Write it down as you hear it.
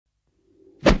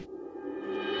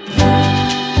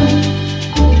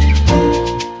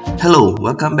Hello,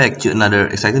 welcome back to another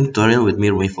exciting tutorial with me,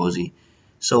 Fauzi.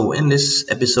 So in this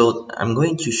episode, I'm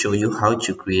going to show you how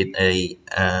to create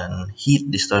an heat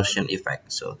distortion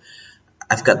effect. So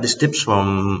I've got these tips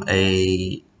from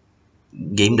a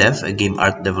game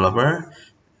art developer,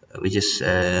 which is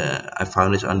I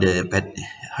found it on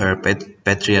her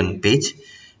Patreon page,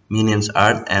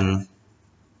 MinionsArt, and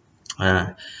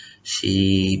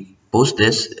she posts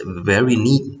this very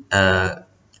neat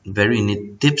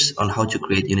tips on how to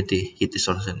create Unity heat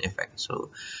distortion effect. So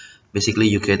basically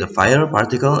you create a fire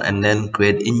particle and then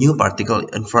create a new particle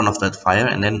in front of that fire,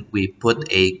 and then we put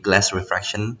a glass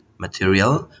refraction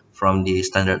material from the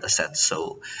standard asset.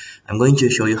 So I'm going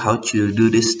to show you how to do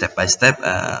this step by step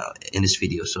in this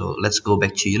video. So let's go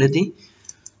back to Unity,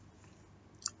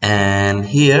 and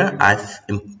here I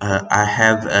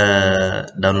have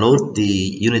download the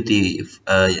Unity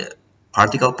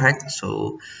particle pack.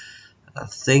 So I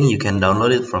think you can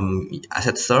download it from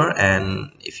asset store,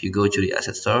 and if you go to the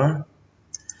asset store,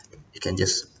 you can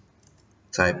just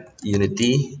type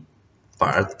Unity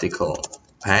particle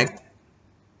pack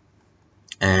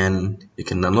and you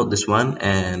can download this one,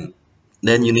 and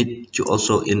then you need to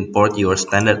also import your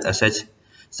standard assets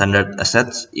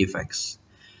effects.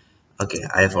 Okay,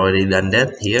 I have already done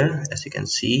that. Here, as you can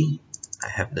see, I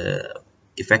have the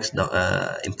effects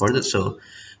imported. So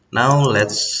now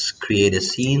let's create a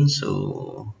scene.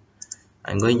 So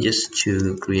I'm going just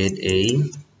to create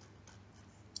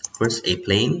first a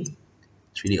plane,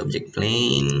 3D object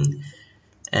plane,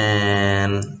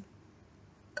 and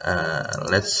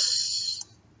let's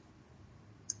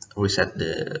reset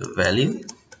the value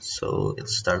so it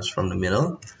starts from the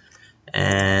middle,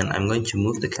 and I'm going to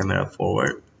move the camera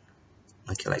forward,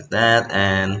 okay, like that.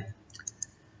 And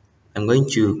I'm going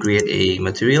to create a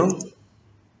material.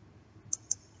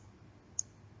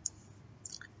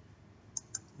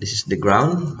 This is the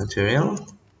ground material,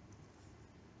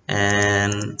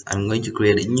 and I'm going to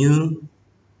create a new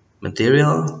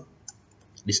material,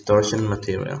 distortion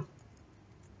material.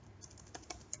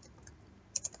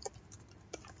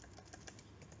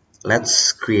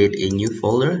 Let's create a new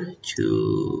folder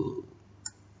to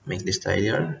make this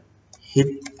tidier.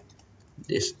 Heat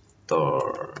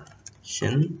distortion,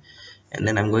 and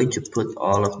then I'm going to put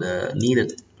all of the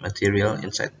needed material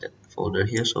inside that folder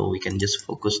here, so we can just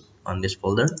focus on this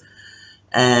folder.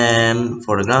 And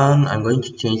for the ground, I'm going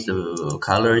to change the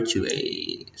color to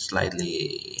a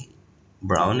slightly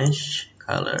brownish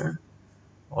color,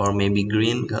 or maybe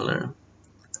green color,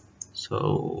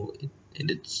 so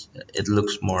it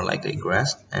looks more like a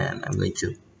grass. And I'm going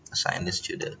to assign this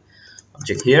to the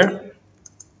object here,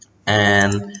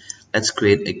 and let's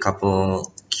create a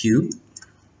couple cube,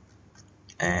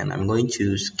 and I'm going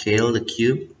to scale the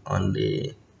cube on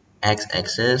the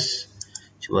x-axis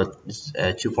to what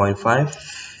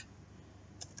 2.5,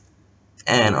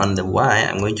 and on the y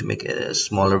I'm going to make a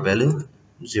smaller value,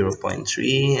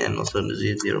 0.3, and also the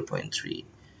 0.3,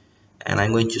 and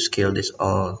I'm going to scale this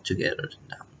all together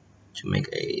down to make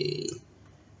a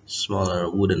smaller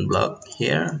wooden block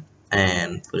here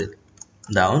and put it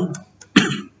down.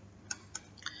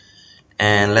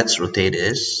 And let's rotate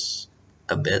this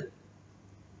a bit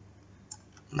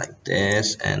like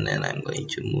this, and then I'm going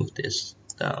to move this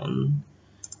down,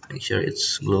 make sure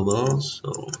it's global.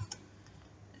 So,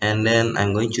 and then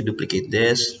I'm going to duplicate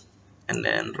this and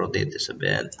then rotate this a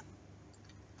bit,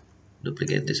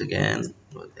 duplicate this again,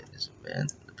 rotate this a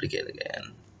bit, duplicate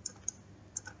again.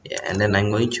 Yeah, and then I'm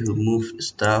going to move the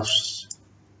stuffs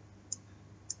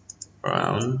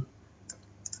around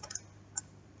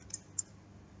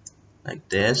like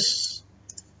this.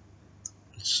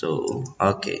 So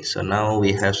okay, so now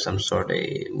we have some sort of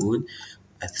wood.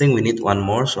 I think we need one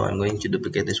more, so I'm going to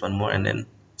duplicate this one more and then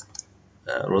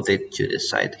rotate to the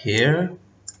side here.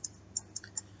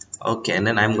 Okay, and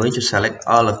then I'm going to select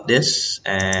all of this,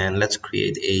 and let's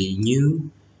create a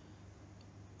new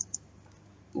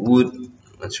wood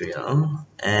material,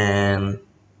 and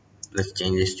let's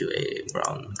change this to a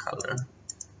brown color,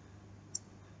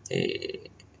 a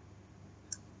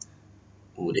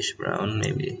woodish brown,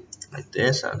 maybe like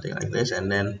this, something like this.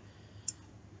 And then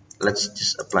let's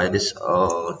just apply this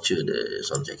all to the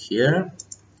subject here.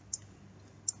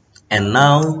 And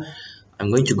now I'm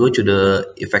going to go to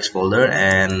the effects folder,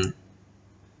 and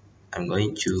I'm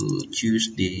going to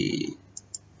choose the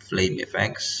flame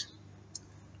effects.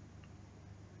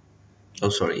 Oh,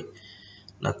 sorry,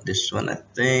 not this one. I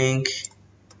think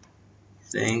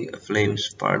a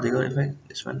flames particle effect.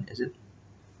 This one, is it?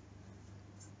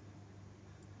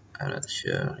 I'm not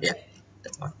sure. Yeah,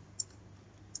 that one.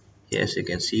 Here, as you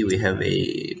can see, we have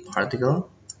a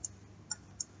particle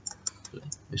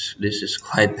This is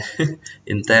quite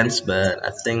intense, but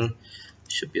I think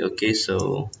it should be okay.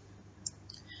 So,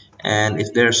 and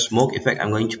if there's smoke effect, I'm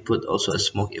going to put also a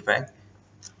smoke effect.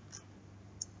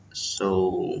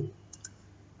 So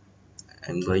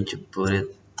I'm going to put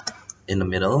it in the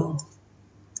middle,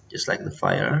 just like the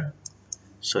fire,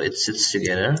 so it sits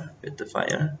together with the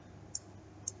fire.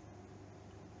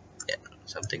 Yeah,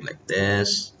 something like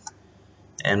this,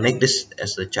 and make this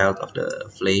as the child of the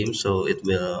flame, so it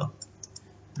will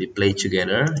be played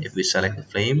together if we select the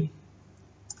flame.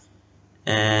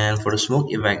 And for the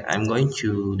smoke effect, I'm going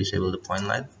to disable the point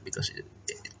light because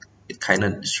it kind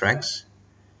of distracts.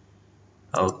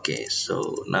 Okay,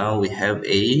 so now we have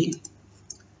a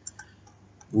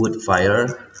wood fire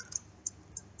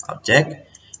object,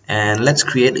 and let's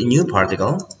create a new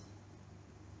particle.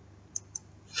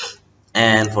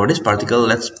 And for this particle,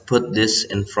 let's put this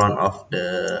in front of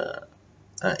the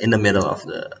in the middle of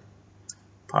the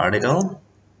particle,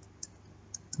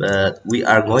 but we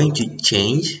are going to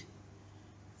change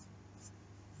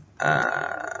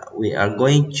we are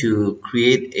going to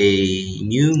create a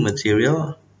new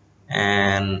material,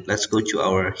 and let's go to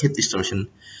our hit distortion,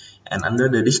 and under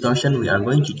the distortion we are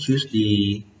going to choose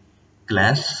the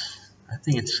glass. I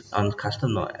think it's on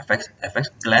custom, no, FX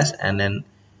glass, and then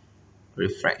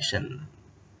refraction.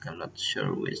 I'm not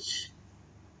sure which.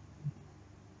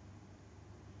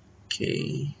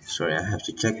 Okay, sorry, I have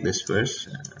to check this first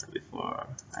before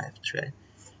I have tried.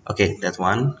 Okay, that's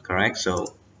one correct.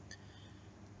 So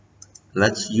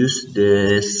let's use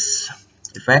this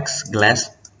effects glass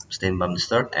stain bump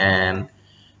distort, and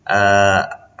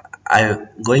I'm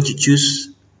going to choose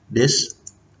this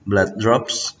blood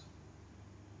drops,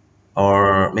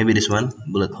 or maybe this one,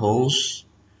 bullet holes,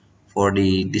 for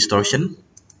the distortion,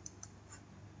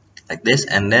 like this.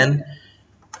 And then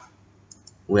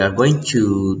we are going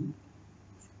to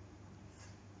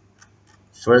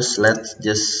first, let's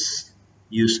just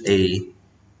use a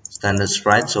standard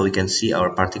sprite so we can see our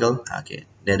particle. Okay,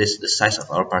 that is the size of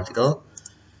our particle,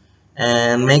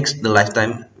 and makes the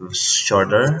lifetime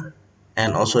shorter,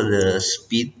 and also the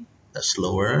speed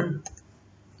slower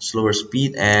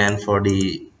speed. And for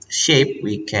the shape,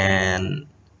 we can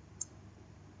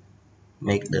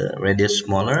make the radius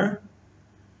smaller,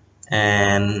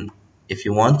 and if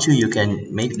you want to, you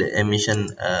can make the emission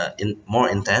more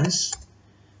intense,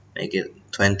 make it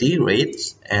 20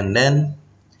 rates. And then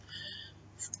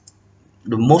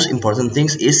the most important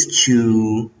things is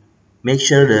to make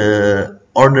sure the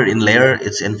order in layer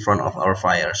is in front of our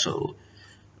fire. So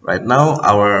right now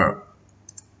our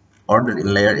order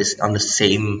in layer is on the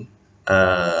same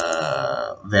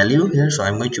value here, so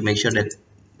I'm going to make sure that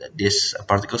this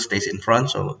particle stays in front.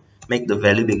 So make the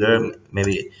value bigger,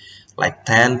 maybe like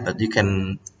 10, but you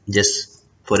can just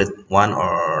put it 1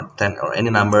 or 10 or any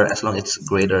number as long as it's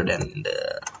greater than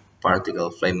the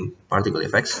flame particle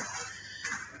effects.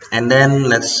 And then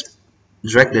let's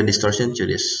drag the distortion to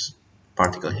this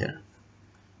particle here.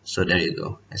 So there you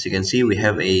go. As you can see, we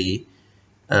have a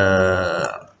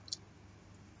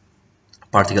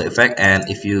particle effect. And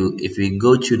if we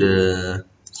go to the,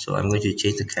 so I'm going to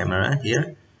change the camera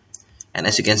here, and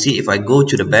as you can see, if I go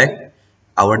to the back,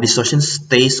 our distortion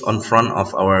stays on front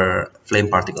of our flame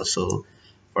particle. So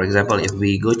for example, if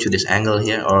we go to this angle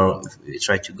here, or if we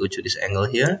try to go to this angle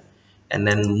here, and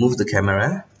then move the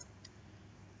camera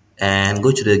and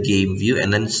go to the game view,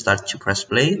 and then start to press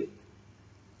play,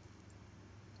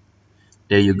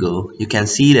 there you go. You can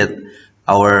see that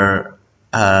our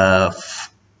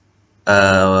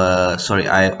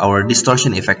our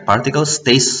distortion effect particle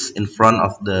stays in front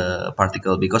of the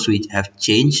particle because we have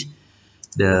changed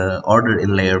the order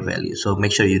in layer value. So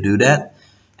make sure you do that,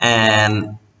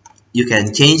 and you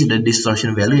can change the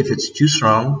distortion value if it's too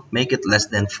strong. Make it less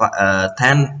than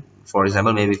 10, for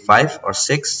example, maybe 5 or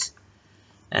 6,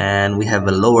 and we have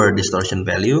a lower distortion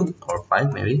value, or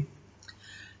 5 maybe.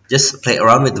 Just play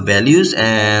around with the values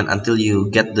and until you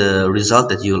get the result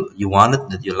that you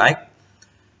wanted, that you like.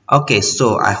 Okay,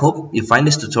 so I hope you find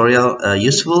this tutorial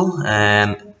useful,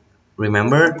 and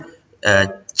remember,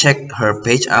 check her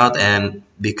page out and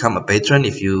become a patron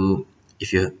if you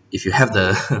have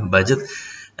the budget,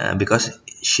 because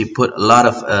she put a lot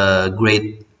of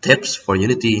great tips for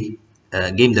Unity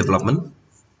game development.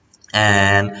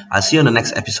 And I'll see you on the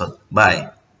next episode.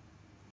 Bye.